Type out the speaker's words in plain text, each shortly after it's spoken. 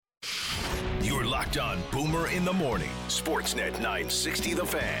Locked On Boomer in the Morning. Sportsnet 960 The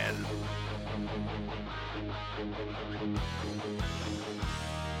Fan.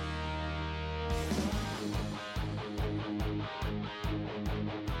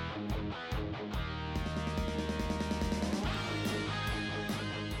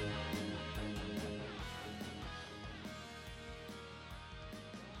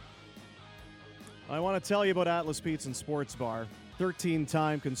 I want to tell you about Atlas Pizza and Sports Bar.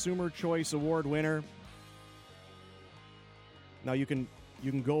 13-time Consumer Choice Award winner. Now you can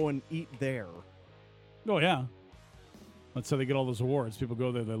go and eat there. Oh, yeah. That's how they get all those awards. People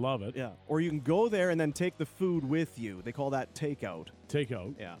go there, they love it. Yeah. Or you can go there and then take the food with you. They call that takeout.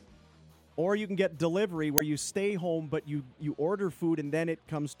 Takeout. Yeah. Or you can get delivery where you stay home, but you order food and then it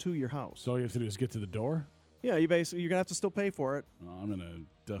comes to your house. So all you have to do is get to the door? Yeah, you're going to have to still pay for it. I'm going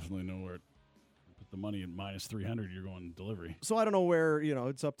to definitely know where the money at minus 300, you're going delivery. So I don't know where,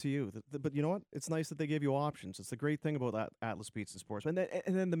 it's up to you. But you know what? It's nice that they give you options. It's the great thing about that Atlas Pizza and Sports. And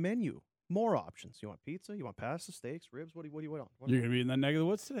then the menu, more options. You want pizza? You want pasta, steaks, ribs? What do you want? You're going to be in that neck of the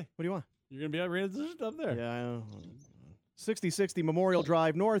woods today? What do you want? You're going to be out right up there. Yeah, I know. 6060 Memorial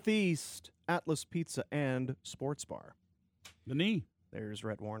Drive, Northeast, Atlas Pizza and Sports Bar. The knee. There's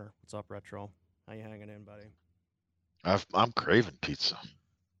Rhett Warner. What's up, Retro? How you hanging in, buddy? I'm craving pizza.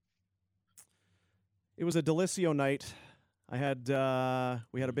 It was a Delisio night. We had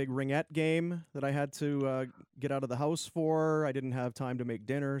a big ringette game that I had to get out of the house for. I didn't have time to make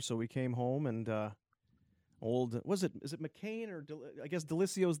dinner, so we came home and is it McCain or I guess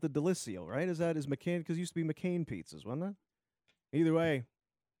Delisio's the Delisio, right? Is McCain, because it used to be McCain pizzas, wasn't it? Either way,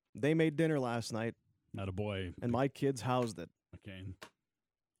 they made dinner last night. Not a boy. And my kids housed it. McCain.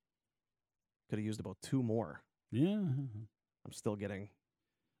 Could have used about 2 more. Yeah. I'm still getting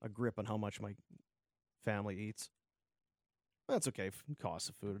a grip on how much my family eats. That's okay. Costs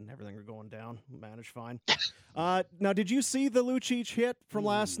of food and everything are going down. Manage fine. Now, did you see the Lucic hit from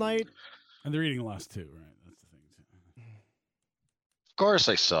last night? And they're eating the last 2, right? That's the thing. Of course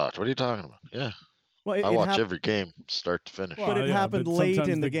I saw it. What are you talking about? Yeah. Well, I watch every game, start to finish. But it happened late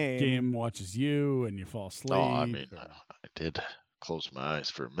in the game. The game watches you and you fall asleep. No, I mean, I did close my eyes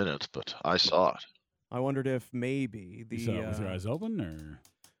for a minute, but I saw it. I wondered if maybe you saw it with your eyes open, or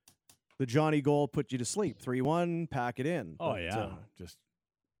the Johnny goal put you to sleep. 3-1, pack it in. Oh, yeah. Just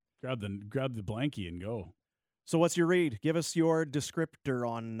grab the blankie and go. So what's your read? Give us your descriptor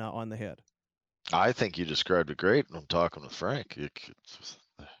on the hit. I think you described it great. I'm talking with Frank.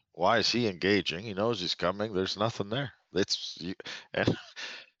 Why is he engaging? He knows he's coming. There's nothing there. And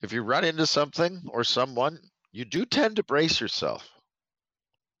if you run into something or someone, you do tend to brace yourself.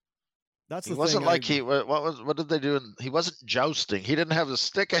 That's the thing. It wasn't like what did they do? He wasn't jousting. He didn't have the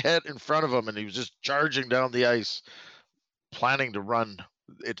stick ahead in front of him, and he was just charging down the ice, planning to run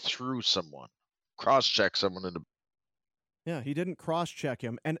it through someone, cross-check someone into. Yeah, he didn't cross-check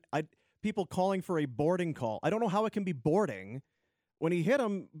him, and people calling for a boarding call. I don't know how it can be boarding when he hit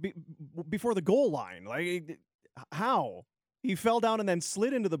him before the goal line. Like, how? He fell down and then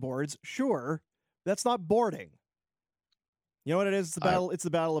slid into the boards. Sure, that's not boarding. You know what it is? It's the battle. It's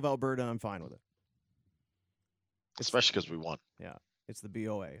the Battle of Alberta, and I'm fine with it. Especially because we won. Yeah, it's the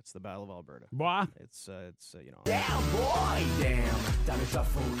BOA. It's the Battle of Alberta. What? It's Damn boy, damn. Dans le tas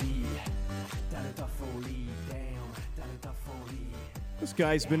folie, dans le tas folie, damn, dans le tas folie. This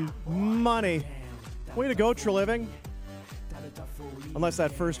guy's been money. Way to go, Treliving. Unless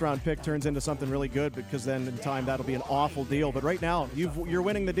that first-round pick turns into something really good, because then in time that'll be an awful deal. But right now, you're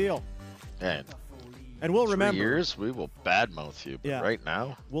winning the deal. And we'll remember. 3 years, we will badmouth you. But right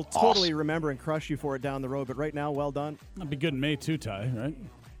now, we'll totally remember and crush you for it down the road. But right now, well done. That'd be good in May too, Ty. Right?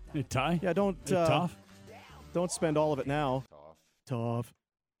 Hey, Ty. Yeah, tough. Don't spend all of it now. Tough.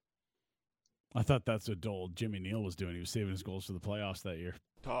 I thought that's what old Jimmy Neal was doing. He was saving his goals for the playoffs that year.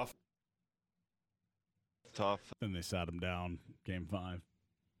 Tough. Then they sat him down. Game 5.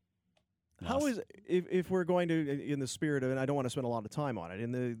 How is if we're going to, in the spirit of, and I don't want to spend a lot of time on it,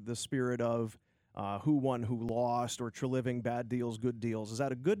 in the spirit of who won, who lost, or Treliving, bad deals, good deals. Is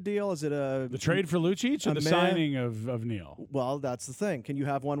that a good deal? Is it the trade for Lucic or the signing of Neal? Well, that's the thing. Can you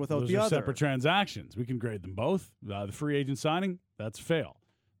have one without Those the are other? Separate transactions. We can grade them both. The free agent signing, that's a fail.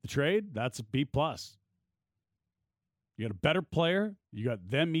 The trade, that's a B+. You got a better player. You got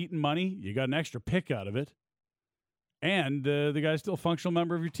them eating money. You got an extra pick out of it. And the guy's still a functional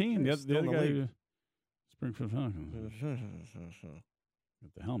member of your team. The other guy, Springfield Falcons.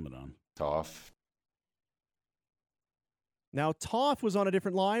 Got the helmet on. Tough. Now, Toff was on a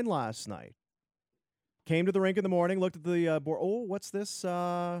different line last night. Came to the rink in the morning, looked at the board. Oh, what's this?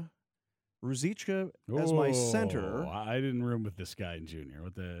 Ruzichka as my center. I didn't room with this guy in junior.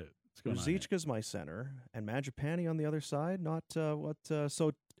 What's going on here? Ruzichka's my center, and Mangiapane on the other side. Not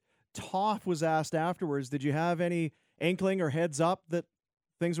So Toff was asked afterwards, did you have any inkling or heads up that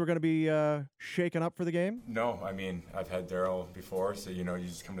things were going to be shaken up for the game? No, I mean, I've had Daryl before, so you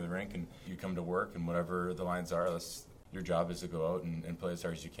just come to the rink and you come to work, and whatever the lines are, your job is to go out and play as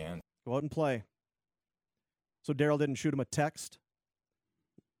hard as you can. Go out and play. So Daryl didn't shoot him a text?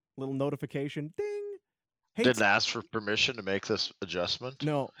 Little notification, ding. Hey, Didn't ask for permission to make this adjustment?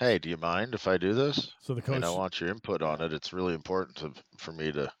 No. Hey, do you mind if I do this? So the I mean, coach, I want your input on it. It's really important for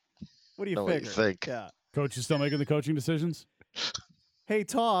me to What do you know what you figure? think. Yeah. coach is still making the coaching decisions. Hey,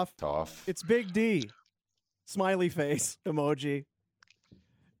 Toff. Tough. It's Big D. Smiley face emoji.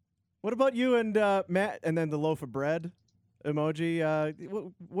 What about you and Matt? And then the loaf of bread emoji.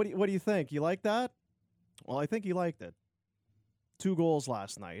 What do you think? You like that? Well, I think he liked it. 2 goals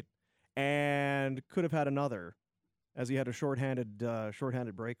last night, and could have had another, as he had a shorthanded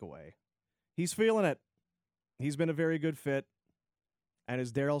breakaway. He's feeling it. He's been a very good fit, and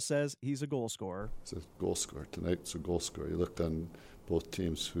as Daryl says, he's a goal scorer. It's a goal scorer. Tonight's a goal scorer. You looked on both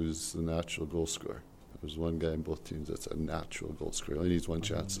teams who's the natural goal scorer. There's one guy in both teams that's a natural goal scorer. He only needs one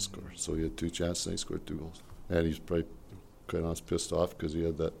chance to score. So he had 2 chances and he scored 2 goals. And he's probably, quite honest, pissed off because he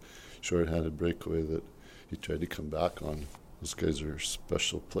had that short-handed breakaway that he tried to come back on. Those guys are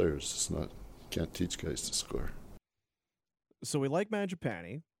special players. It's not, you can't teach guys to score. So we like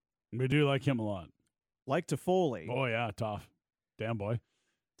Mangiapane, We do like him a lot. like Toffoli. Oh yeah, tough. Damn boy.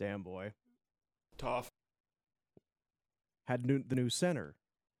 Damn boy. Tough. Had the new center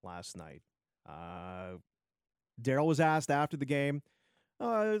last night. Daryl was asked after the game,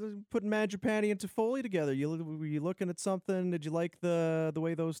 putting Mangiapane and Toffoli together. Were you looking at something? Did you like the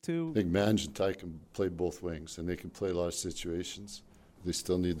way those two? I think Manj and Ty can play both wings, and they can play a lot of situations. They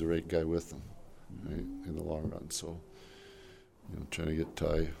still need the right guy with them, right, in the long run. So, trying to get Ty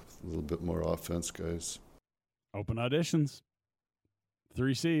a little bit more offense, guys. Open auditions.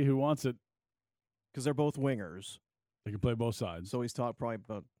 3C, who wants it? Because they're both wingers. They can play both sides. So he's talked probably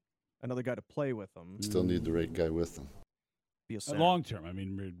about another guy to play with them. Still need the right guy with them. Be a center. Long term, I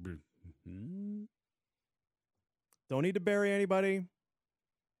mean, Don't need to bury anybody,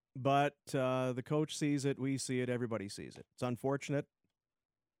 but the coach sees it, we see it, everybody sees it. It's unfortunate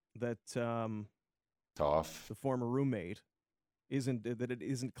that Tough. the former roommate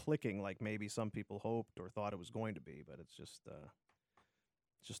isn't clicking like maybe some people hoped or thought it was going to be, but it's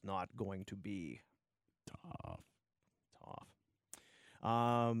just not going to be. tough.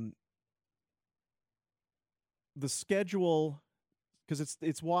 The schedule, because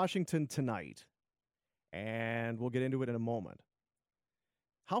it's Washington tonight, and we'll get into it in a moment.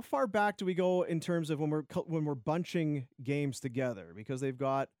 How far back do we go in terms of when we're bunching games together? Because they've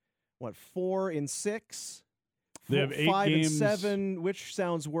got 4 in 6. They have 8 5 games. and 7. Which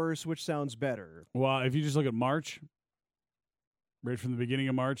sounds worse? Which sounds better? Well, if you just look at March, right from the beginning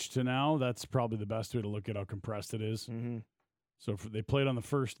of March to now, that's probably the best way to look at how compressed it is. Mm-hmm. So they played on the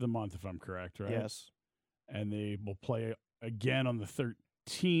 1st of the month, if I'm correct, right? Yes. And they will play again on the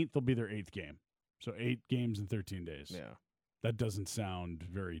 13th. They'll be their 8th game. So 8 games in 13 days. Yeah. That doesn't sound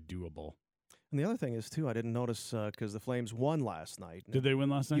very doable. And the other thing is, too, I didn't notice because the Flames won last night. Did they win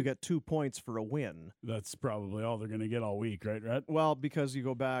last night? You get 2 points for a win. That's probably all they're going to get all week, right, Rhett? Well, because you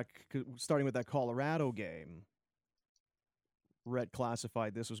go back, starting with that Colorado game, Rhett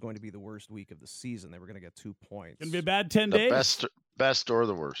classified this was going to be the worst week of the season. They were going to get 2 points. Going to be a bad 10 The days? best or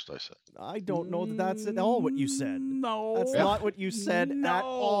the worst, I said. I don't know that that's at all what you said. No. That's not what you said at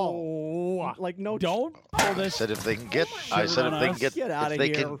all. Like, no. Don't I pull this. said if they can get, Get outta if they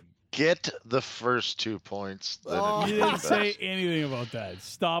here. can get the first 2 points, then Oh, it's You the didn't say best. anything about that.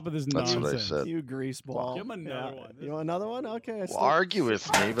 Stop with this That's what I nonsense. said. You greaseball. Give him another one. You want another one? Okay. Well, argue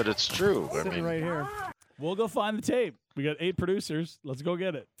with me, but it's true. I Sitting mean, right here. We'll go find the tape. We got 8 producers. Let's go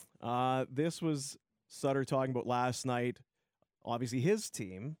get it. This was Sutter talking about last night. Obviously, his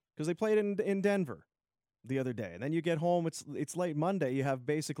team, because they played in Denver the other day. And then you get home, it's late Monday. You have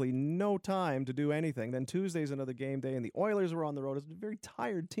basically no time to do anything. Then Tuesday's another game day, and the Oilers were on the road. It's very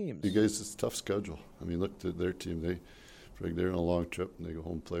tired teams. You guys, it's a tough schedule. I mean, look at their team. They're on a long trip, and they go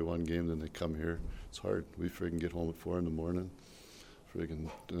home, play one game, then they come here. It's hard. We friggin' get home at 4 in the morning, friggin'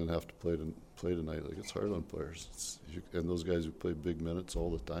 then have to play tonight. Like, it's hard on players. And those guys who play big minutes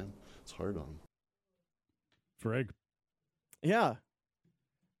all the time, it's hard on them. Frig, Yeah.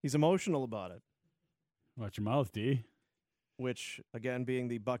 He's emotional about it, watch your mouth, D. which, again, being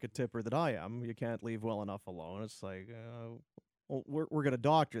the bucket tipper that I am, you can't leave well enough alone. It's like, well, we're going to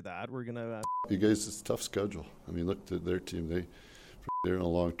doctor that. We're going to... You guys, it's a tough schedule. I mean, look at their team. They're on a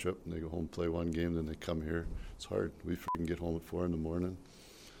long trip and they go home, play one game, then they come here. It's hard. We get home at 4 a.m.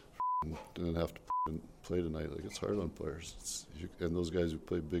 And then have to play tonight. Like, it's hard on players. And those guys who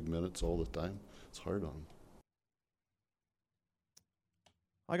play big minutes all the time, it's hard on them.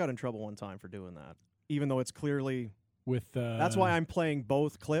 I got in trouble one time for doing that, even though it's clearly with. That's why I'm playing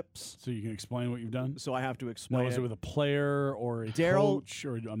both clips. So you can explain what you've done. So I have to explain. Now, was it with a player or a coach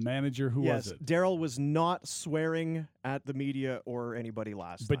or a manager? Who was it? Daryl was not swearing at the media or anybody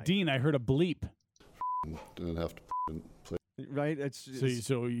last night. But Dean, I heard a bleep. Then have to play. Right?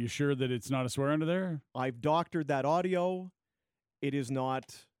 So you sure that it's not a swear under there? I've doctored that audio. It is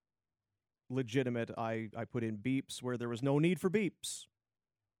not legitimate. I put in beeps where there was no need for beeps.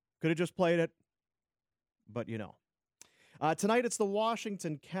 Could have just played it, but you know. Tonight it's the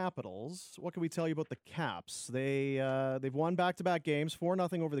Washington Capitals. What can we tell you about the Caps? They've won back-to-back games,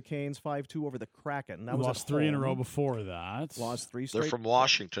 4-0 over the Canes, 5-2 over the Kraken. That was lost 3 in a row before that. Lost 3 straight. They're from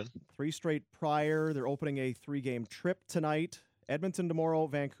Washington. 3 straight prior. They're opening a 3-game trip tonight. Edmonton tomorrow,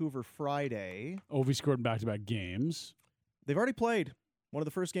 Vancouver Friday. Ovi scored in back-to-back games. They've already played one of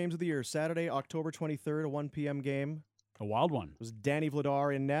the first games of the year, Saturday, October 23rd, a 1 p.m. game. A wild one. It was Danny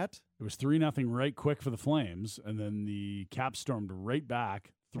Vladar in net. It was 3-0 right quick for the Flames, and then the Caps stormed right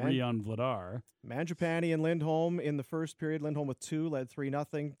back, 3 on Vladar. Mangiapane and Lindholm in the first period. Lindholm with 2, led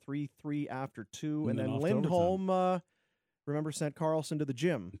 3-0, 3-3 after 2. And then Lindholm, remember, sent Carlson to the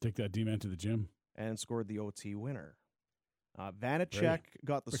gym. Take that D-man to the gym. And scored the OT winner. Vanacek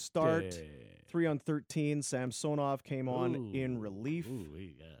got the start, 3 on 13. Samsonov came on in relief.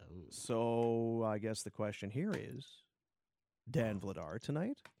 So I guess the question here is, Dan Vladar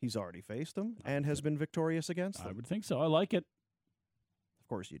tonight. He's already faced him and has been victorious against them. I would think so. I like it. Of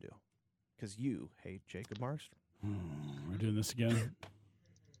course you do. Because you hate Jacob Markstrom. We're doing this again.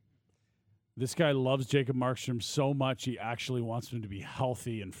 This guy loves Jacob Markstrom so much he actually wants him to be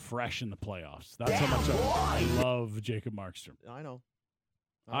healthy and fresh in the playoffs. That's how much I love Jacob Markstrom. I know.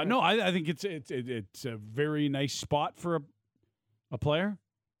 No, I think it's a very nice spot for a player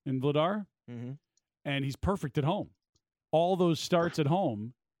in Vladar. Mm-hmm. And he's perfect at home. All those starts at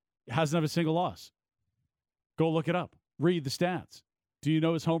home, hasn't have a single loss. Go look it up. Read the stats. Do you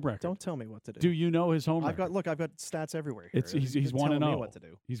know his home record? Don't tell me what to do. Do you know his home record? I've got stats everywhere here. He's 1-0. What to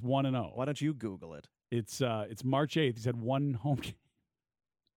do? He's 1-0. Why don't you Google it? It's March 8th. He's had 1 home game.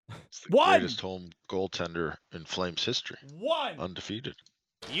 It's the greatest home goaltender in Flames history. 1 undefeated.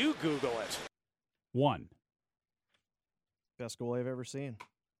 You Google it. 1 best goal I've ever seen.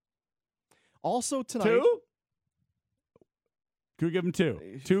 Also tonight. 2? Could we give him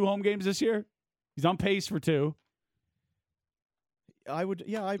 2? 2 home games this year? He's on pace for 2.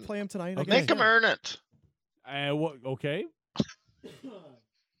 I'd play him tonight. Okay. Make him earn it. Okay.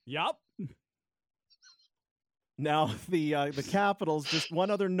 Yup. Now the Capitals. Just one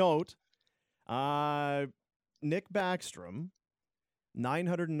other note. Nick Backstrom,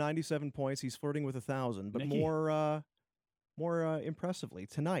 997 points. He's flirting with 1,000. But Nicky. more impressively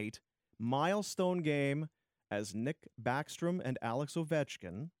tonight, milestone game as Nick Backstrom and Alex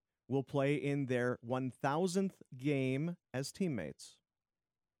Ovechkin will play in their 1,000th game as teammates.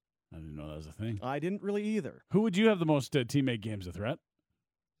 I didn't know that was a thing. I didn't really either. Who would you have the most teammate games with, Rhett?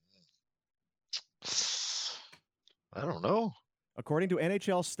 I don't know. According to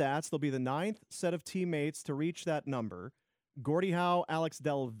NHL stats, they'll be the 9th set of teammates to reach that number. Gordie Howe, Alex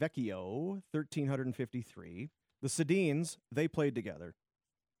Del Vecchio, 1,353. The Sedins, they played together,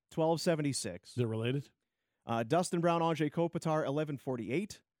 1,276. They're related? Dustin Brown, Andrei Kopitar,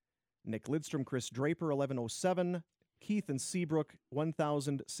 1148. Nick Lidstrom, Chris Draper, 1107. Keith and Seabrook,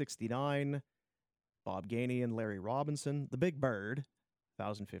 1069. Bob Gainey and Larry Robinson, the Big Bird,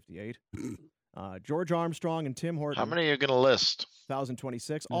 1058. George Armstrong and Tim Horton. How many are you going to list?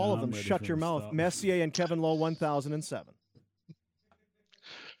 1026. Yeah, All of I'm them, ready shut for your him to mouth. stop. Messier and Kevin Lowe, 1007.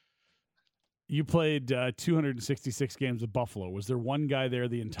 You played 266 games with Buffalo. Was there one guy there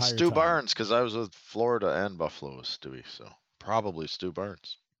the entire time? Stu Barnes, because I was with Florida and Buffalo with Stewie, so probably Stu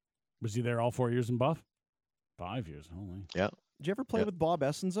Barnes. Was he there all 4 years in Buff? 5 years only. Yeah. Did you ever play with Bob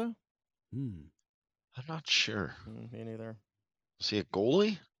Essenza? Hmm. I'm not sure. Me neither. Is he a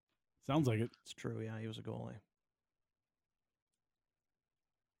goalie? Sounds like it. It's true, yeah, he was a goalie.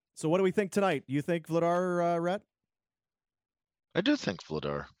 So what do we think tonight? You think Vladar, Rhett? I do think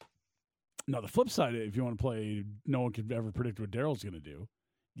Vladar. Now, the flip side, if you want to play, no one could ever predict what Daryl's going to do.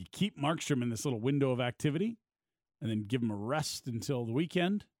 You keep Markstrom in this little window of activity and then give him a rest until the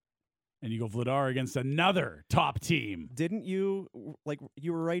weekend, and you go Vladar against another top team. Didn't you,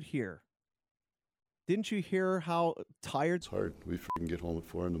 you were right here. Didn't you hear how tired? It's hard. We get home at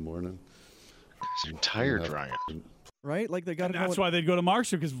 4 a.m. You're tired, Ryan. right? Like they got And to that's why they'd go to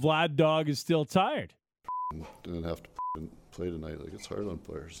Markstrom because Vlad Dog is still tired. Didn't have to play tonight. Like, it's hard on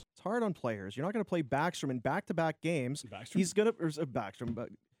players. It's hard on players. You're not going to play Backstrom in back-to-back games. Backstrom? He's going to Backstrom, but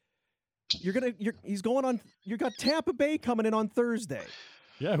he's going on. You got Tampa Bay coming in on Thursday.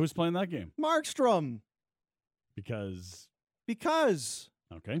 Yeah, who's playing that game? Markstrom, Because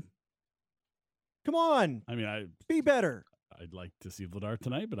okay, come on, I mean, be better. I'd like to see Vladar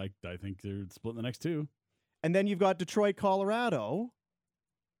tonight, but I think they're splitting the next two. And then you've got Detroit, Colorado.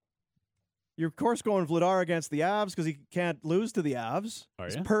 You're, of course, going Vladar against the Avs because he can't lose to the Avs. Are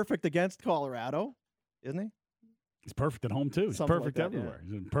He's ya? perfect against Colorado, isn't he? He's perfect at home too. He's Something like perfect that, yeah. everywhere.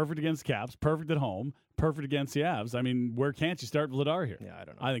 He's perfect against Caps, perfect at home, perfect against the Avs. I mean, where can't you start Vladar here? Yeah, I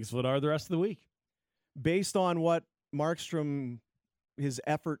don't know. I think it's Vladar the rest of the week. Based on what Markstrom, his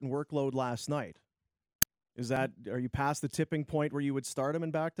effort and workload last night, are you past the tipping point where you would start him in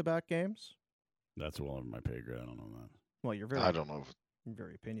back-to-back games? That's well over my pay grade. I don't know that. Well, you're I don't know.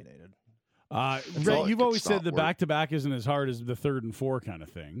 very opinionated. Ray, all you've it always could said stop the work. back-to-back isn't as hard as the 3rd and 4 kind of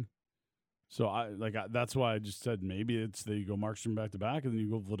thing. So that's why I just said maybe it's you go Markstrom back-to-back and then you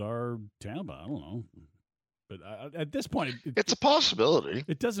go Vladar Tampa. I don't know. But at this point, It's a possibility.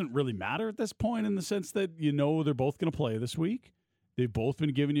 it doesn't really matter at this point in the sense that they're both going to play this week. They've both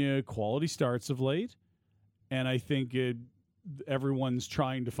been giving you quality starts of late. And I think everyone's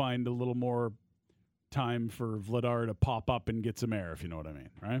trying to find a little more time for Vladar to pop up and get some air, if you know what I mean,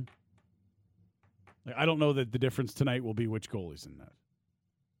 right? Like, I don't know that the difference tonight will be which goalie's in net,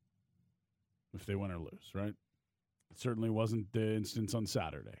 if they win or lose, right? It certainly wasn't the instance on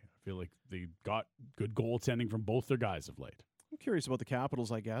Saturday. I feel like they got good goaltending from both their guys of late. I'm curious about the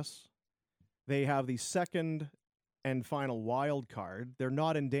Capitals, I guess. They have the second and final wild card. They're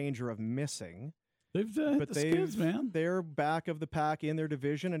not in danger of missing. They've hit the skids, man. They're back of the pack in their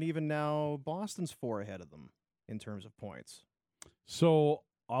division, and even now Boston's 4 ahead of them in terms of points. So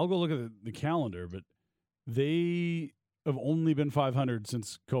I'll go look at the calendar, but they have only been 500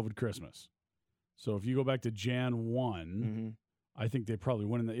 since COVID Christmas. So if you go back to Jan 1, I think they probably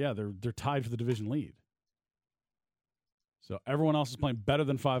win in that. Yeah, they're tied for the division lead. So everyone else is playing better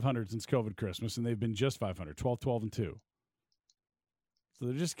than 500 since COVID Christmas, and they've been just 500, 12, 12, and 2. So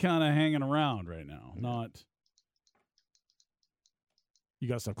they're just kind of hanging around right now. Not. You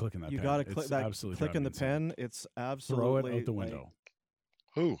got to stop clicking that You pen. got to It's click that. absolutely Click in driving the me insane. pen. It's Throw absolutely it out the window.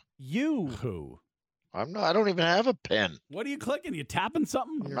 Who? You. Who? I'm not. I don't even have a pen. What are you clicking? You tapping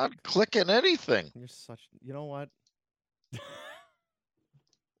something? I'm not clicking anything. You're such. You know what?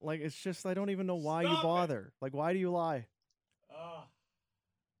 Like, it's just I don't even know why you bother. Like, why do you lie?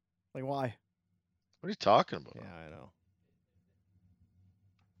 Like, why? What are you talking about? Yeah, I know.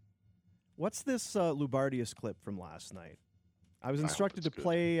 What's this Lubardius clip from last night? I was I hope instructed to it's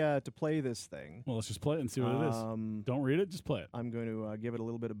good. play this thing. Well, let's just play it and see what it is. Don't read it, just play it. I'm going to give it a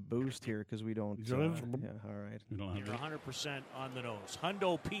little bit of boost here because we don't. You don't have- yeah, all right. We don't have You're to. 100% on the nose.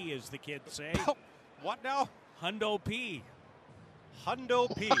 Hundo P, as the kids say. What now? Hundo P.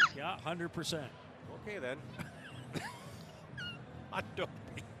 Hundo P. Yeah, 100%. Okay then. Hundo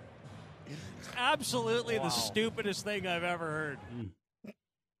P. It's absolutely the stupidest thing I've ever heard.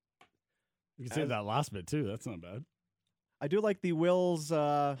 You can say that last bit too. That's not bad. I do like the Wills.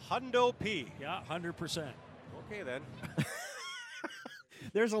 Hundo P. Yeah, 100%. Okay then.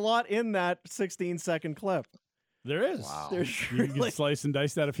 There's a lot in that 16-second clip. There is. Wow. There's You really, can slice and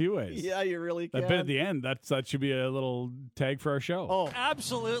dice that a few ways. yeah, you really can. That bit at the end, that should be a little tag for our show. Oh,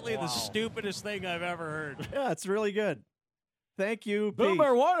 Absolutely the stupidest thing I've ever heard. yeah, it's really good. Thank you, Pete.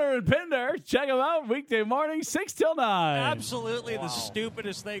 Boomer, Warner, and Pinder. Check them out weekday morning, 6 till 9. Absolutely the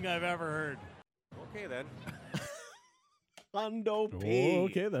stupidest thing I've ever heard. Okay then. Hundo Oh, P.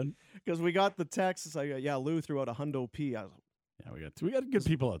 okay then. Because we got the text. It's like, yeah, Lou threw out a Hundo P. I was, Yeah, we got good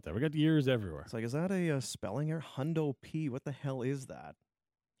people out there. We got ears everywhere. it's like, is that a spelling error? Hundo P. What the hell is that?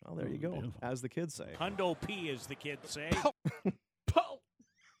 Well, there you go. beautiful. As the kids say. Hundo P, as the kids say.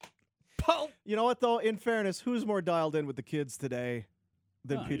 You know what, though? In fairness, who's more dialed in with the kids today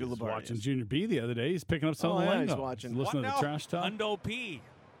than Oh, Peter he was Labardius? watching Junior B the other day. He's picking up some Oh, of the yeah, lingo. he's watching. Listening What to now? the trash talk. Hundo P.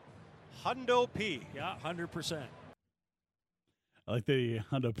 Hundo P. Yeah, 100%. I like the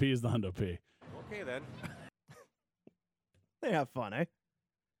Hundo P is the Hundo P. Okay then. They have fun, eh?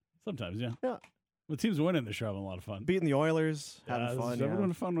 Sometimes, yeah. Yeah. The team's winning. They're having a lot of fun. Beating the Oilers, having fun. Yeah, Everyone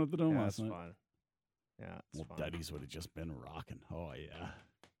had fun with the Dome yeah last it's night. fun. Yeah, it's Well, fun. Duddies would have just been rocking. Oh, yeah.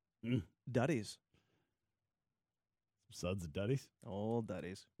 Duddies. Suds at Duddies. Old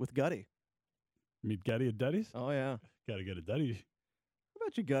Duddies. With Gutty. Meet Gutty at Duddies. Oh, yeah. Got to get a Duddy. I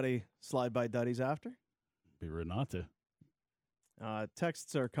bet you Gutty slide by Duddies after. Be rude not to.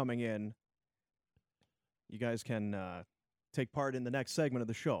 Texts are coming in. you guys can take part in the next segment of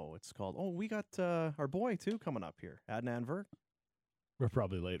the show. It's called, we got our boy, too, coming up here, Adnan Virk. We're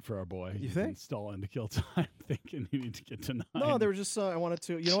probably late for our boy. You think? Stalling to kill time, thinking you need to get to 9. No, they were just, I wanted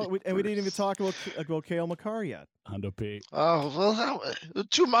to, you know what, we didn't even talk about Cale Makar yet. Hundo P. Oh, well,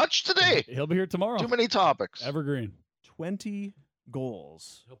 too much today. He'll be here tomorrow. Too many topics. Evergreen. 20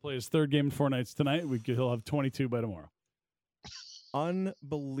 goals. He'll play his 3rd game in 4 nights tonight. He'll have 22 by tomorrow.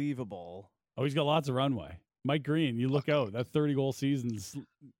 Unbelievable. Oh, he's got lots of runway. Mike Green, you look out. That 30-goal season's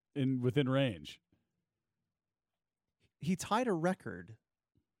within range. He tied a record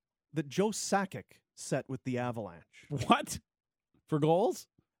that Joe Sakic set with the Avalanche. What? For goals?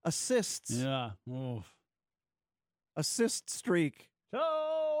 Assists. Yeah. Oof. Assist streak.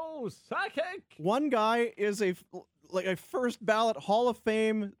 Joe Sakic. One guy is a first ballot Hall of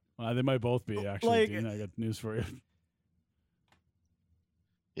Fame. They might both be, actually, Dean. I got news for you.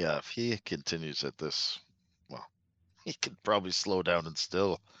 Yeah, if he continues at this, well, he could probably slow down and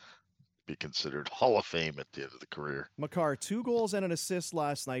still be considered Hall of Fame at the end of the career. Makar, 2 goals and an assist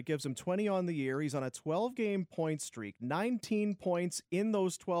last night, gives him 20 on the year. He's on a 12-game point streak, 19 points in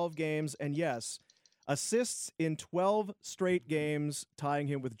those 12 games, and yes, assists in 12 straight games, tying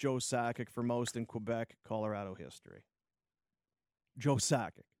him with Joe Sakic for most in Quebec, Colorado history. Joe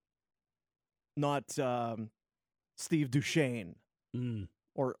Sakic. Not Steve Duchesne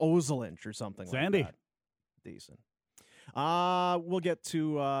or Ozelinch or something Sandy. like that. Decent. We'll get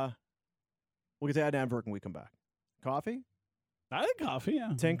to Adnan Virk when we come back. Coffee? I think coffee,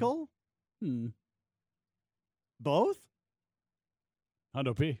 yeah. Tinkle? Both?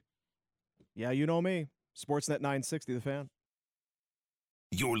 Hundo P. Yeah, you know me. Sportsnet 960, The Fan.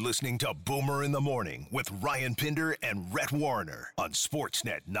 You're listening to Boomer in the Morning with Ryan Pinder and Rhett Warner on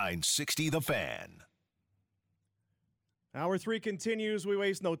Sportsnet 960 The Fan. Hour 3 continues. We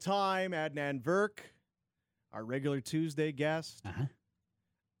waste no time. Adnan Virk, our regular Tuesday guest.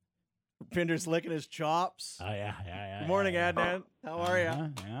 Pinder's licking his chops. Oh, yeah. Good morning, Adnan. How are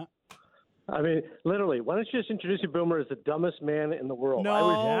you? Yeah. I mean, literally, why don't you just introduce your Boomer as the dumbest man in the world?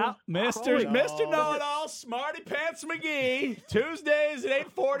 No. Mr. Know-It-All, Smarty Pants McGee, Tuesdays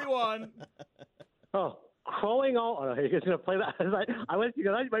at 8:41. Oh, crowing all. Oh, no, you're going to play that. I might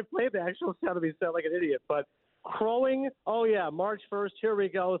play the actual sound of me sound like an idiot, but crowing, oh, yeah, March 1st, here we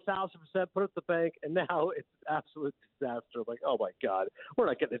go, 1,000%, put it at the bank, and now it's an absolute disaster. Like, oh, my God, we're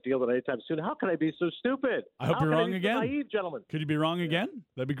not getting a deal anytime soon. How can I be so stupid? I hope you're wrong again. Naive, gentlemen. Could you be wrong again?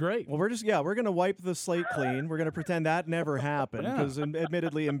 That'd be great. Well, we're going to wipe the slate clean. We're going to pretend that never happened because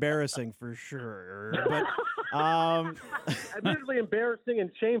admittedly embarrassing for sure. But admittedly embarrassing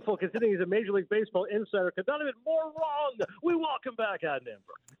and shameful considering he's a Major League Baseball insider. Could not have been more wrong. We welcome back Adnan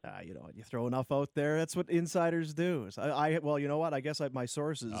Virk. You know, you throw enough out there. That's what insiders do. So well, you know what? I guess my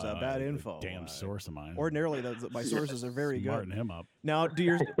source is bad info. Damn source of mine. Ordinarily, my sources are very Smarten good. him up. Now,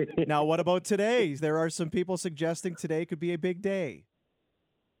 now, what about today? There are some people suggesting today could be a big day.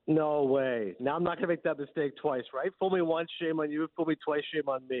 No way. Now I'm not going to make that mistake twice, right? Fool me once, shame on you. Fool me twice, shame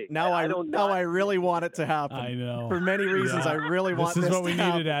on me. Now I really want it to happen. I know. For many reasons, I really want this to happen. This is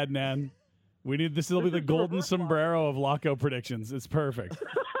what we needed, Adnan. This will be the golden sombrero of lockout predictions. It's perfect.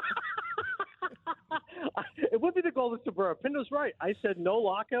 It would be the golden sombrero. Pindo's right. I said no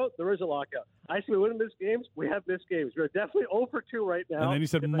lockout. There is a lockout. I said we wouldn't miss games. We have missed games. We're definitely 0 for 2 right now. And then you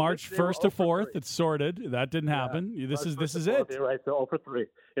said March 1st to 4th. It's sorted. That didn't happen. This is it. You're right. So 0 for 3.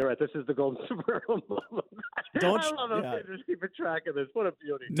 You're right. This is the golden sombrero. I don't know if they just keep track of this. What a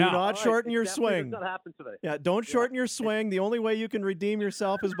beauty. Do not shorten your swing. Does not happen today. Yeah, don't shorten your swing. The only way you can redeem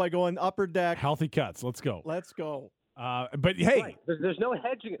yourself is by going upper deck. Healthy cuts. Let's go. Let's go. But hey, right. There's no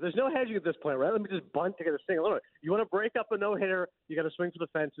hedging. There's no hedging at this point, right? Let me just bunt to get a single. You want to break up a no hitter? You got to swing for the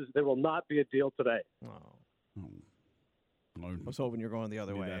fences. There will not be a deal today. I was hoping you're going the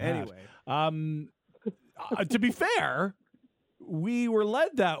other way. Anyway, to be fair, we were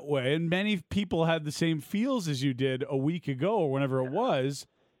led that way, and many people had the same feels as you did a week ago or whenever it was.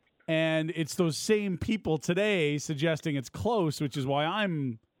 And it's those same people today suggesting it's close, which is why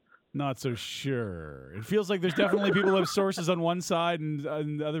I'm not so sure. It feels like there's definitely people who have sources on one side and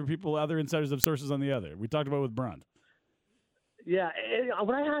other insiders have sources on the other. We talked about it with Brunt. Yeah,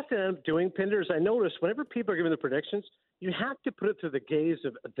 what I have to end up doing, Pinder, is I notice whenever people are giving the predictions, you have to put it through the gaze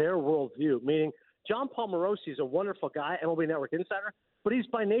of their worldview, meaning John Paul Morosi is a wonderful guy, MLB Network insider, but he's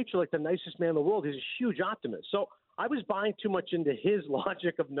by nature like the nicest man in the world. He's a huge optimist. So I was buying too much into his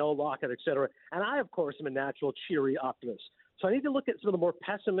logic of no lockout, et cetera. And I, of course, am a natural cheery optimist. So I need to look at some of the more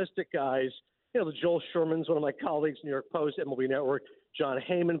pessimistic guys. You know, the Joel Shermans, one of my colleagues, New York Post, MLB Network, John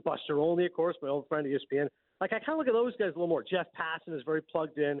Heyman, Buster Olney, of course, my old friend at ESPN. Like, I kind of look at those guys a little more. Jeff Passan is very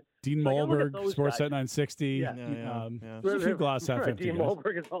plugged in. Dean Like, I look at Mohlberg, those Sportsnet guys. 960. Yeah. There's a few glass half Right, empty Dean guys.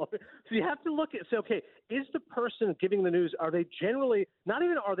 Mohlberg is all. So you have to look at, say, okay, is the person giving the news, are they generally, not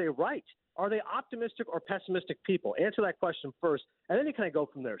even are they right, are they optimistic or pessimistic people? Answer that question first, and then you kind of go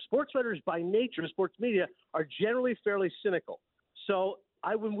from there. Sports writers by nature, sports media, are generally fairly cynical. So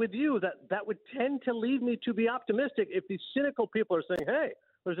I would with you that would tend to lead me to be optimistic if these cynical people are saying, hey,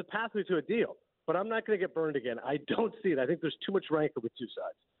 there's a pathway to a deal. But I'm not going to get burned again. I don't see it. I think there's too much rancor with two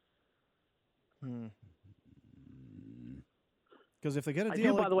sides. Because if they get a I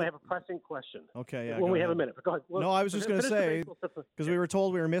deal, do, by the way, have a pressing question. Okay, yeah. When we go have a ahead. minute. But go ahead. No, I was just going to Finish the say, baseball stuff. because we were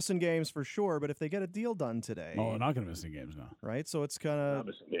told we were missing games for sure, but if they get a deal done today, Oh, we're not going to miss any games now. right? So it's kind I'm of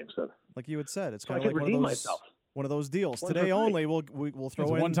missing games, son. like you had said, it's So I kind of can like one of redeem those myself. one of those deals. One Today for free. only, we'll throw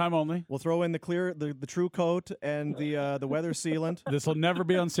It's in one time only. We'll throw in the true coat and the weather sealant This will never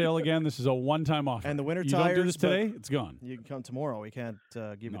be on sale again. This is a one-time offer. and the winter you tires. don't do this but today, it's gone. You can come tomorrow. We can't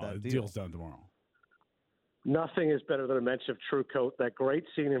give you No, that the deal. deal's done tomorrow. Nothing is better than a mention of True Coat. That great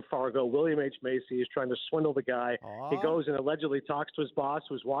scene in Fargo. William H. Macy is trying to swindle the guy. He goes and allegedly talks to his boss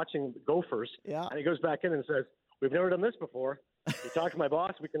who's watching Gophers. Yeah. And he goes back in and says, we've never done this before. You talk to my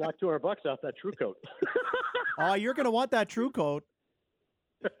boss, we can knock $200 off that True Coat. Oh, you're going to want that true coat.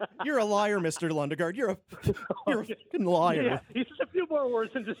 You're a liar, Mr. Lundegaard. You're a fucking liar. Yeah, he says a few more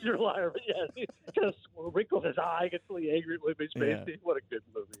words than just you're a liar. But yeah, he kind of wrinkles his eye, gets really angry at William H. Macy. What a good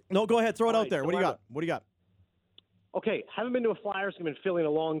movie. No, go ahead. Throw it All out right, there. so What do you I- got? What do you got? Okay, haven't been to a Flyers game in Philly in a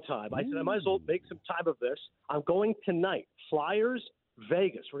long time. I said I might as well make some time of this. I'm going tonight. Flyers,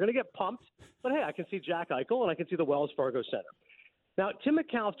 Vegas. We're going to get pumped, but hey, I can see Jack Eichel and I can see the Wells Fargo Center. Now, Tim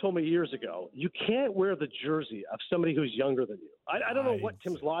McAuliffe told me years ago, you can't wear the jersey of somebody who's younger than you. I don't know what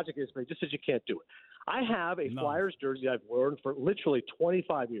Tim's logic is, but he just says you can't do it. I have a Flyers jersey I've worn for literally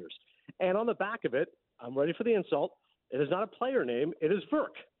 25 years. And on the back of it, I'm ready for the insult. It is not a player name. It is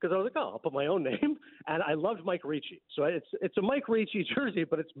Verk. Because I was like, oh, I'll put my own name. And I loved Mike Ricci. So it's a Mike Ricci jersey,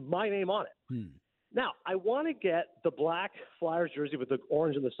 but it's my name on it. Now, I want to get the black Flyers jersey with the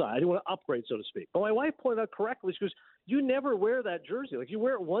orange on the side. I do want to upgrade, so to speak. But my wife pointed out correctly, she goes, you never wear that jersey. Like, you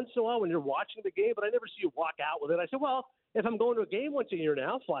wear it once in a while when you're watching the game, but I never see you walk out with it. I said, well, if I'm going to a game once a year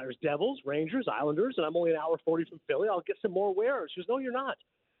now, Flyers, Devils, Rangers, Islanders, and I'm only an hour 40 from Philly, I'll get some more wear. She goes, no, you're not.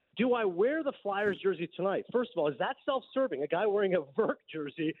 Do I wear the Flyers jersey tonight? First of all, is that self-serving, a guy wearing a Verk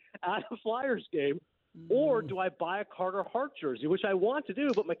jersey at a Flyers game? Or do I buy a Carter Hart jersey, which I want to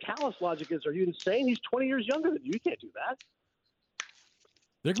do, but McAuliffe's logic is, are you insane? He's 20 years younger than you. You can't do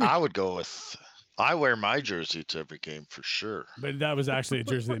that. I would go with, I wear my jersey to every game for sure. But that was actually a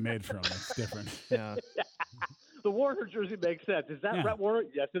jersey they made from. It's different. Yeah. The Warner jersey makes sense. Is that Brett Warner?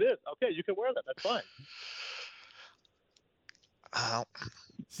 Yes, it is. Okay, you can wear that. That's fine.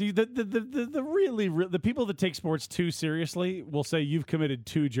 See, the people that take sports too seriously will say you've committed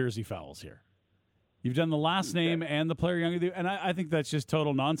 2 jersey fouls here. You've done the last name and the player younger than you, and I think that's just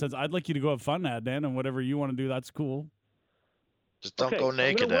total nonsense. I'd like you to go have fun, Adnan, and whatever you want to do, that's cool. Just don't go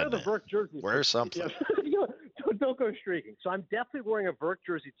naked, Adnan. Wear something. Yeah. Don't go streaking. So I'm definitely wearing a Verk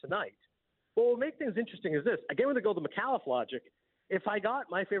jersey tonight. What will make things interesting is this. Again, with the go the McAuliffe logic, if I got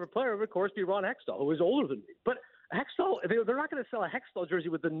my favorite player, it would, of course, be Ron Hextall, who is older than me. But Hextall, they're not going to sell a Hextall jersey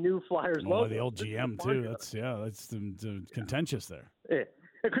with the new Flyers logo. Oh, the old GM, too. That's contentious there. Yeah.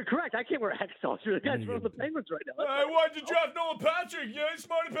 Correct. I can't wear a Hextall jersey. The guy's running the Penguins right now. Hey, why'd you draft Noah Patrick? Yeah,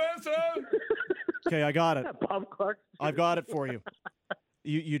 smarty pants, huh? Okay, I got it. Bob Clark. I've got it for you.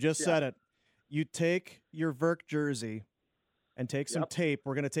 You just said it. You take your Verk jersey and take some tape.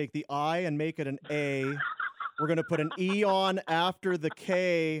 We're going to take the I and make it an A. We're going to put an E on after the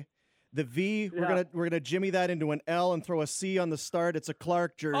K. The V, we're gonna jimmy that into an L and throw a C on the start. It's a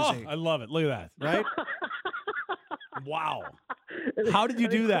Clark jersey. Oh, I love it. Look at that. Right? Wow. How did you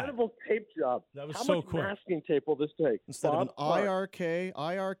do that? Incredible tape job. That was How so much quick. masking tape will this take? Instead Bob of an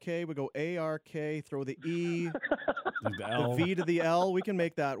IRK, we go ARK, throw the E, the V to the L. We can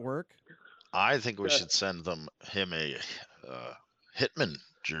make that work. I think we should send him a Hitman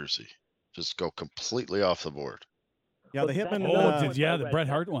jersey. Just go completely off the board. Yeah, the Hitman. The Bret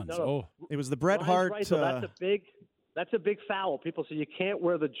Hart ones. No. It was the Bret Ryan's Hart. right, so that's a big foul. People say you can't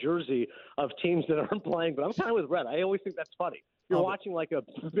wear the jersey of teams that aren't playing, but I'm kind of with Brett. I always think that's funny. You're watching like a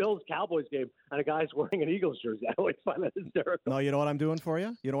Bills-Cowboys game, and a guy's wearing an Eagles jersey. I always find that hysterical. No, you know what I'm doing for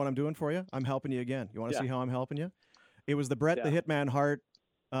you? I'm helping you again. You want to see how I'm helping you? It was the Bret the Hitman Hart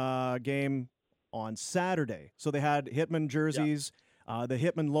game on Saturday. So they had Hitman jerseys. The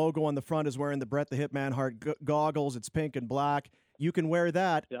Hitman logo on the front is wearing the Bret the Hitman Hart goggles. It's pink and black. You can wear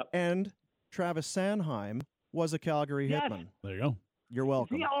that. And Travis Sanheim was a Calgary Hitman. There you go. You're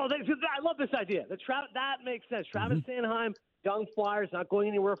welcome. Yeah, I love this idea. That makes sense. Travis Sanheim, young Flyers, not going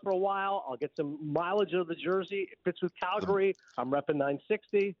anywhere for a while. I'll get some mileage of the jersey. It fits with Calgary. I'm repping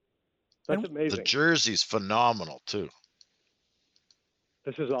 960. That's amazing. The jersey's phenomenal, too.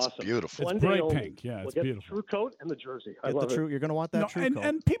 This is awesome. It's beautiful. It's bright pink. Yeah, it's beautiful. The true coat and the jersey. I Get love the true. it. You're going to want that true coat.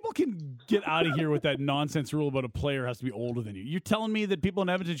 And people can get out of here with that nonsense rule about a player has to be older than you. You're telling me that people in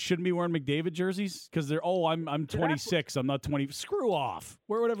Edmonton shouldn't be wearing McDavid jerseys because they're I'm 26, I'm not 20. Screw off.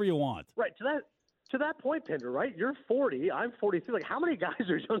 Wear whatever you want. Right. To that point, Pinder, right? You're 40. I'm 43. Like, how many guys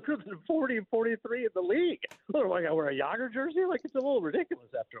are younger than 40 and 43 in the league? What, am I going to wear a Yager jersey? Like, it's a little ridiculous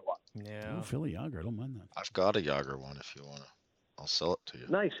after a while. Yeah. Oh, Philly Yager. I don't mind that. I've got a Yager one if you want to. I'll sell it to you.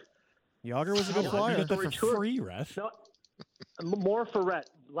 Nice. Yager was a good flyer. You get that for free, Rhett. No, more for Rhett.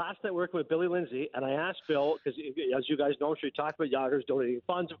 Last night working with Billy Lindsay, and I asked Bill, because as you guys know, I'm sure he talked about Yagers donating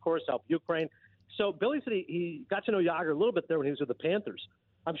funds, of course, help Ukraine. So Billy said he got to know Yager a little bit there when he was with the Panthers.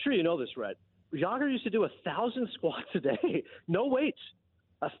 I'm sure you know this, Rhett. Yager used to do 1,000 squats a day, no weights,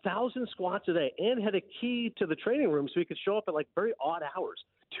 1,000 squats a day, and had a key to the training room so he could show up at like very odd hours,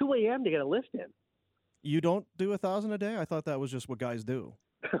 2 a.m. to get a lift in. You don't do 1,000 a day? I thought that was just what guys do.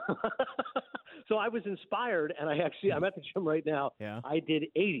 So I was inspired, and I'm at the gym right now. Yeah. I did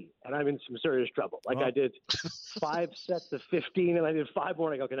 80, and I'm in some serious trouble. Like, I did 5 sets of 15, and I did 5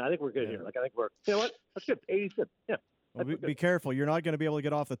 more, and I go, okay, I think we're good here. Like, I think we're, you know what? That's good. 80 sets. Yeah. Well, be careful. You're not going to be able to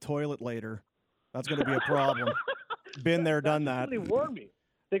get off the toilet later. That's going to be a problem. Been there, done that. Somebody warned me.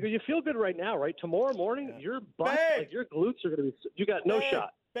 They go, you feel good right now, right? Tomorrow morning, your butt, like your glutes are going to be. You got no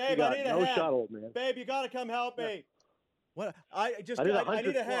shot. Babe, you got I need a no hand. shot, old man. Babe, you got to come help me. What? I did need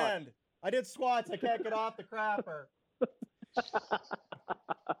 100 a squats. hand. I did squats. I can't get off the crapper.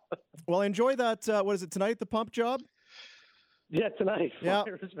 Well, enjoy that. What is it tonight? The pump job? Yeah, tonight. Yeah.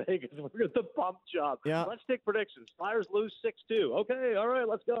 Flyers Vegas. We're at the pump job. Yeah. Let's take predictions. Flyers lose 6-2. Okay, all right,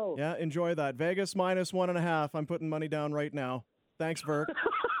 let's go. Yeah, enjoy that. Vegas minus 1.5. I'm putting money down right now. Thanks, Vert.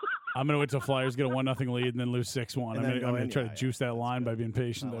 I'm going to wait till Flyers get a 1-0 lead and then lose 6-1. I'm going to try to juice that line by being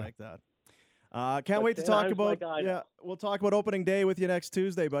patient I there. like that. Can't wait to talk about. Yeah, we'll talk about opening day with you next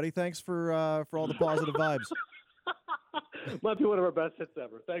Tuesday, buddy. Thanks for all the positive vibes. Might be one of our best hits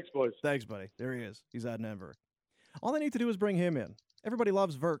ever. Thanks, boys. Thanks, buddy. There he is. He's at Vert. All they need to do is bring him in. Everybody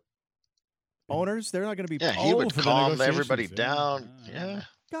loves Vert. Owners, they're not going to be. Yeah, he would calm everybody down. Yeah.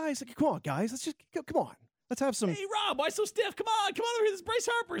 Guys, come on, guys. Let's just come on. Let's have some. Hey, Rob, why so stiff? Come on over here. This is Bryce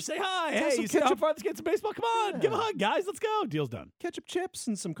Harper. Say hi. Let's have Hey, some you see how ketchup. far this gets in baseball? Come on. Give a hug, guys. Let's go. Deal's done. Ketchup chips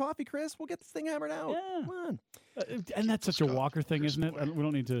and some coffee crisp. We'll get this thing hammered out. Yeah. Come on. And that's such a Walker thing, isn't it? We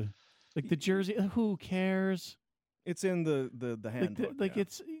don't need to. Like the jersey. Who cares? It's in the handbook.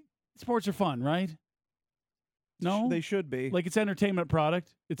 It's sports are fun, right? No, they should be. Like it's entertainment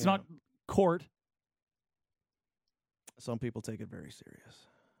product. It's not court. Some people take it very serious.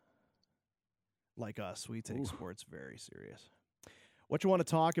 Like us, we take sports very serious. What you want to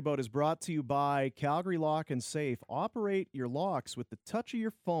talk about is brought to you by Calgary Lock and Safe. Operate your locks with the touch of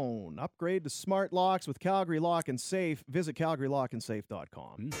your phone. Upgrade to smart locks with Calgary Lock and Safe. Visit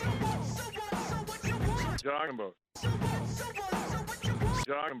calgarylockandsafe.com. Jogging boat.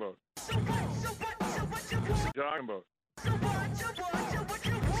 Jogging boat. Jogging boat.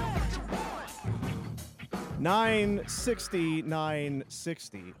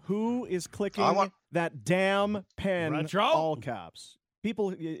 960. Who is clicking that damn pen? Retro? All caps.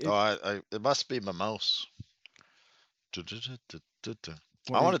 People. It must be my mouse. I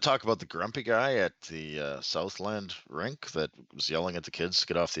want to talk about the grumpy guy at the Southland rink that was yelling at the kids to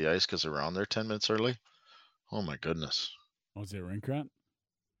get off the ice because they were on there 10 minutes early. Oh my goodness. Was it a rink rat?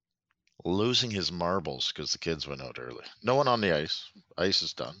 Losing his marbles because the kids went out early. No one on the ice. Ice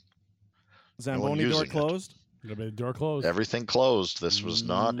is done. Zamboni door closed? The door closed. Everything closed. This was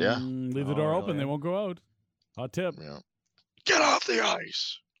not, Leave the door open. They won't go out. Hot tip. Yeah. Get off the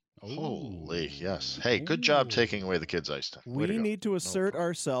ice. Holy, yes. Hey, good job taking away the kids' ice time. We need to assert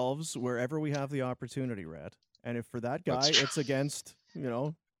ourselves wherever we have the opportunity, Red. And if for that guy it's against,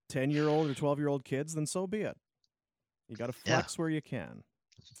 10-year-old or 12-year-old kids, then so be it. You got to flex where you can.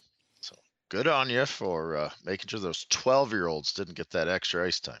 So good on you for making sure those 12-year-olds didn't get that extra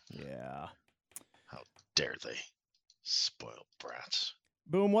ice time. Yeah. How dare they? Spoiled brats.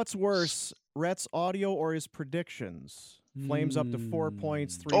 Boom, what's worse, Rhett's audio or his predictions? Flames up to 4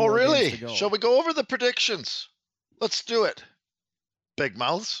 points, 3 Oh, more really? games to go. Shall we go over the predictions? Let's do it. Big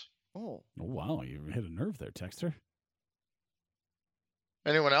mouths. Oh, wow. You hit a nerve there, Texter.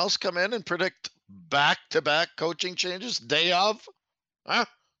 Anyone else come in and predict back-to-back coaching changes? Day of? Huh?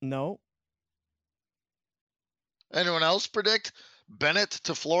 No. Anyone else predict Bennett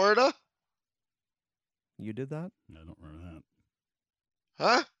to Florida? You did that? I don't remember that.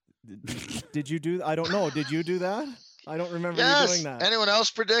 Huh? Did you do? I don't know. Did you do that? I don't remember you Yes. doing that. Anyone else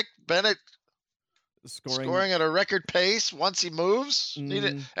predict Bennett Scoring. scoring at a record pace once he moves?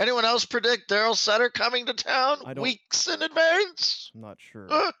 Mm. Anyone else predict Daryl Sutter coming to town I don't- weeks in advance? I'm not sure.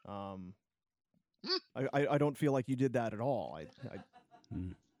 Huh? I don't feel like you did that at all.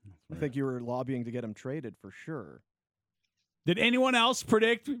 I think you were lobbying to get him traded for sure. Did anyone else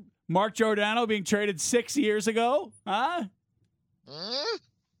predict Mark Giordano being traded 6 years ago? Huh?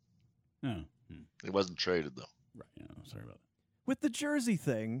 No. He wasn't traded though. Right. Yeah, sorry about that. With the jersey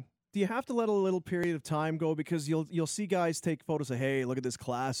thing, do you have to let a little period of time go? Because you'll see guys take photos of, hey, look at this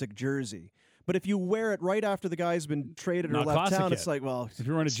classic jersey. But if you wear it right after the guy's been traded or Not left classic town, yet. it's like, well, If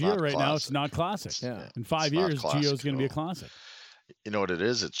you're on a It's Gio not right now, it's classic. not classic. Yeah. In 5 It's not years, classic Gio's going to be a at all. classic. You know what it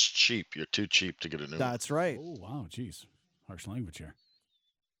is? It's cheap. You're too cheap to get a new one. that's right. Oh, wow. Jeez. Harsh language here.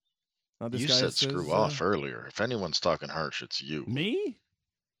 Now this You guy said says, screw off earlier. If anyone's talking harsh, it's you. Me?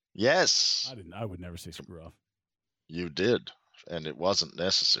 Yes, I didn't. I would never say screw off. you did, and it wasn't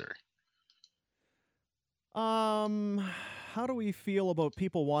necessary. How do we feel about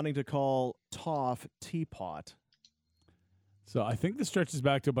people wanting to call Toff teapot? So I think this stretches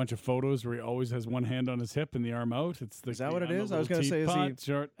back to a bunch of photos where he always has one hand on his hip and the arm out. It's the, Is that what it I'm a is? I was little gonna say, is he- teapot,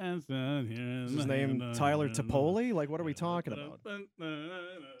 short and thin, here Is his and name there, Tyler and there. Toppoli? Like, what are we talking about?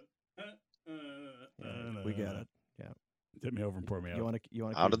 We get it. Yeah. Tip me over and pour me out. You want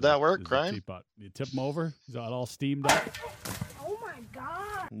to? How did that work, This is a Ryan? teapot. You tip him over. He's all steamed up. Oh my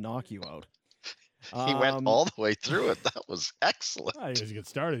God. knock you out? He went all the way through it. That was excellent. As you get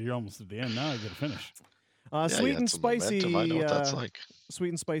started, you're almost at the end now. You got to finish. Yeah, Sweet you had and some spicy. momentum. I know what that's like. Sweet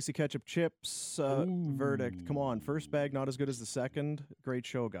and spicy ketchup chips. Verdict. Come on, first bag not as good as the second. Great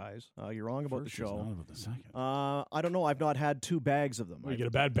show, guys. You're wrong about First the is show. not about the second. I don't know. I've not had 2 bags of them. You get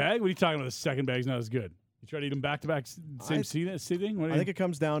a bad bag? What are you talking about? The second bag's not as good. You try to eat them back to back, same seating? What do I you- think it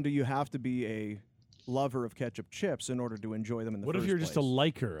comes down to you have to be a lover of ketchup chips in order to enjoy them in the What first if you're just a place.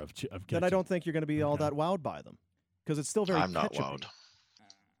 liker of ketchup? Then I don't think you're going to be all that wowed by them because it's still very I'm not ketchup-y. wowed.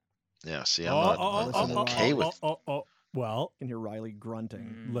 Yeah, see, I'm okay with. Well, can hear Riley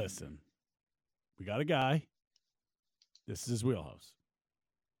grunting. Listen, we got a guy. This is his wheelhouse.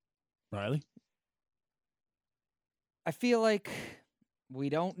 Riley? I feel like we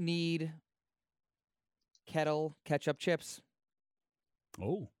don't need kettle ketchup chips.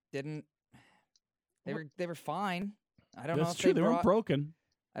 Oh. Didn't they were fine. I don't know That's if true. they They weren't brought, broken.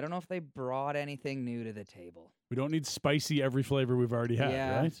 I don't know if they brought anything new to the table. We don't need spicy every flavor we've already had,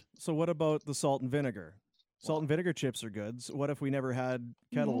 Yeah. right? So what about the salt and vinegar? Salt and vinegar chips are good. So what if we never had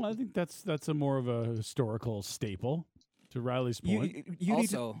kettle? I think that's a more of a historical staple. To Riley's You, point. you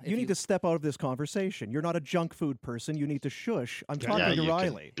Also, need, to, you need to step out of this conversation. You're not a junk food person. You need to shush. I'm Yeah, talking to you can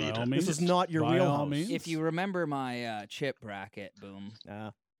Riley. beat By all it. means. This is not your By all wheelhouse. means. If you remember my chip bracket, boom,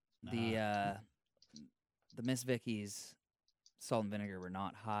 the Miss Vicky's salt and vinegar were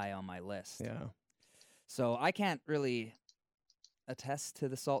not high on my list. Yeah. So I can't really attest to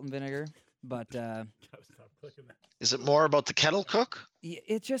the salt and vinegar, but Is it more about the kettle cook?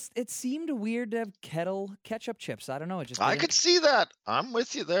 it seemed weird to have kettle ketchup chips. I don't know. It just I didn't- could see that. I'm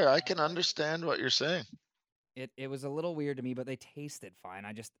with you there. I can understand what you're saying. It was a little weird to me, but they tasted fine.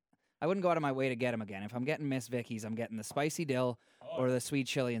 I wouldn't go out of my way to get them again. If I'm getting Miss Vicky's, I'm getting the spicy dill or the sweet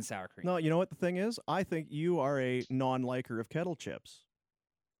chili and sour cream. No, you know what the thing is? I think you are a non-liker of kettle chips.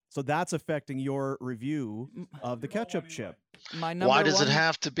 So that's affecting your review of the ketchup chip. My number Why does it one-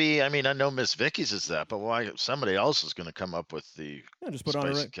 have to be? I mean, I know Miss Vicky's is that, but why somebody else is going to come up with the just put on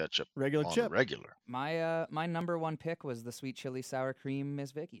a spicy ketchup regular on chip. the regular? My number one pick was the sweet chili sour cream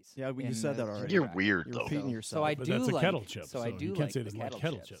Miss Vicky's. Yeah, you in said the that already. chip You're bracket. weird, You're though. repeating So yourself. I But do that's a like kettle chip, So I so do you can't like say it the doesn't like kettle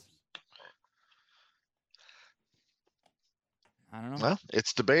kettle chips. I don't know. Well,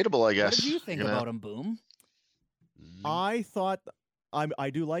 it's debatable, I guess. What did you think You're gonna about them, Boom? I thought I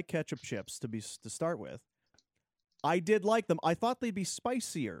do like ketchup chips to start with. I did like them. I thought they'd be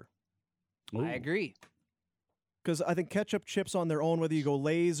spicier I agree. because I think ketchup chips on their own, whether you go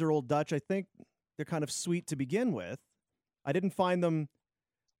Lay's or Old Dutch, I think they're kind of sweet to begin with. I didn't find them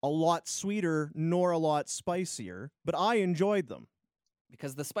a lot sweeter nor a lot spicier, but I enjoyed them.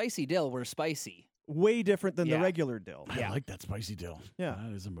 Because the spicy dill were spicy. Way different than the Yeah. regular dill. I like that spicy dill. Yeah.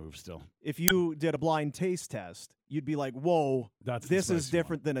 That is a move still. If you did a blind taste test, you'd be like, "Whoa, That's the this is spicy one.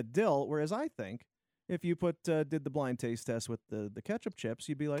 different than a dill." Whereas I think if you did the blind taste test with the ketchup chips,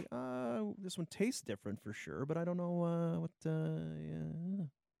 you'd be like, "This one tastes different for sure," but I don't know what. Yeah.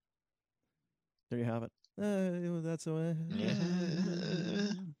 There you have it. That's so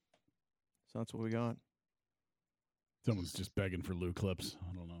that's what we got. Someone's just begging for Lou clips.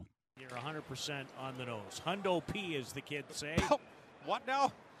 I don't know. You're 100% on the nose. Hundo P, as the kids say. What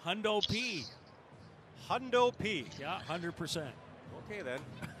now? Hundo P. Hundo P. Yeah, 100%. Okay then.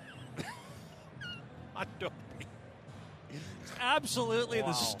 Hundo P. It's absolutely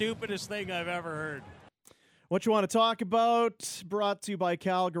the stupidest thing I've ever heard. What you want to talk about? Brought to you by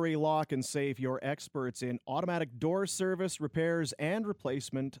Calgary Lock and Safe, your experts in automatic door service, repairs, and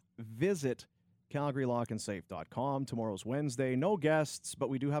replacement. Visit CalgaryLockandSafe.com. Tomorrow's Wednesday. No guests, but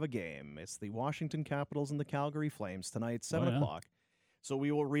we do have a game. It's the Washington Capitals and the Calgary Flames tonight, 7 o'clock. So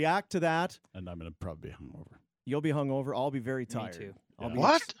we will react to that. And I'm going to probably be hungover. You'll be hungover. I'll be very tired. Me too.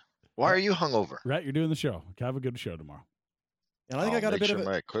 What? Why are you hungover? Rhett, you're doing the show. Have a good show tomorrow. And I think I got a bit of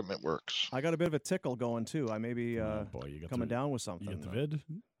my equipment works. I got a bit of a tickle going too. I may be coming down with something. You got the vid?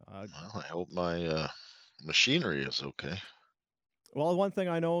 Well, I hope my machinery is okay. Well, one thing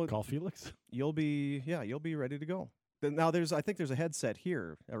I know, call Felix. You'll be ready to go. Now I think there's a headset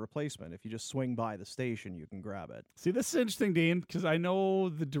here, a replacement. If you just swing by the station, you can grab it. See, this is interesting, Dean, because I know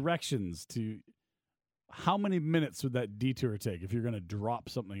the directions to how many minutes would that detour take if you're going to drop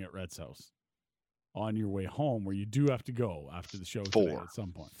something at Rhett's house on your way home, where you do have to go after the show today at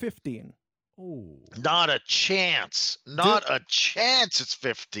some point. 15. Oh, not a chance. Not a chance. It's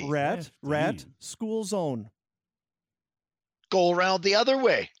 15. Rhett, school zone. Go around the other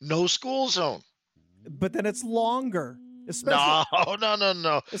way. No school zone. But then it's longer. Especially,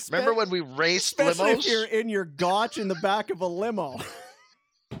 no. Remember when we raced especially limos? if you're in your gotch in the back of a limo.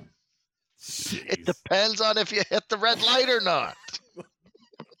 It depends on if you hit the red light or not.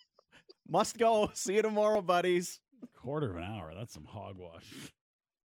 Must go. See you tomorrow, buddies. Quarter of an hour. That's some hogwash.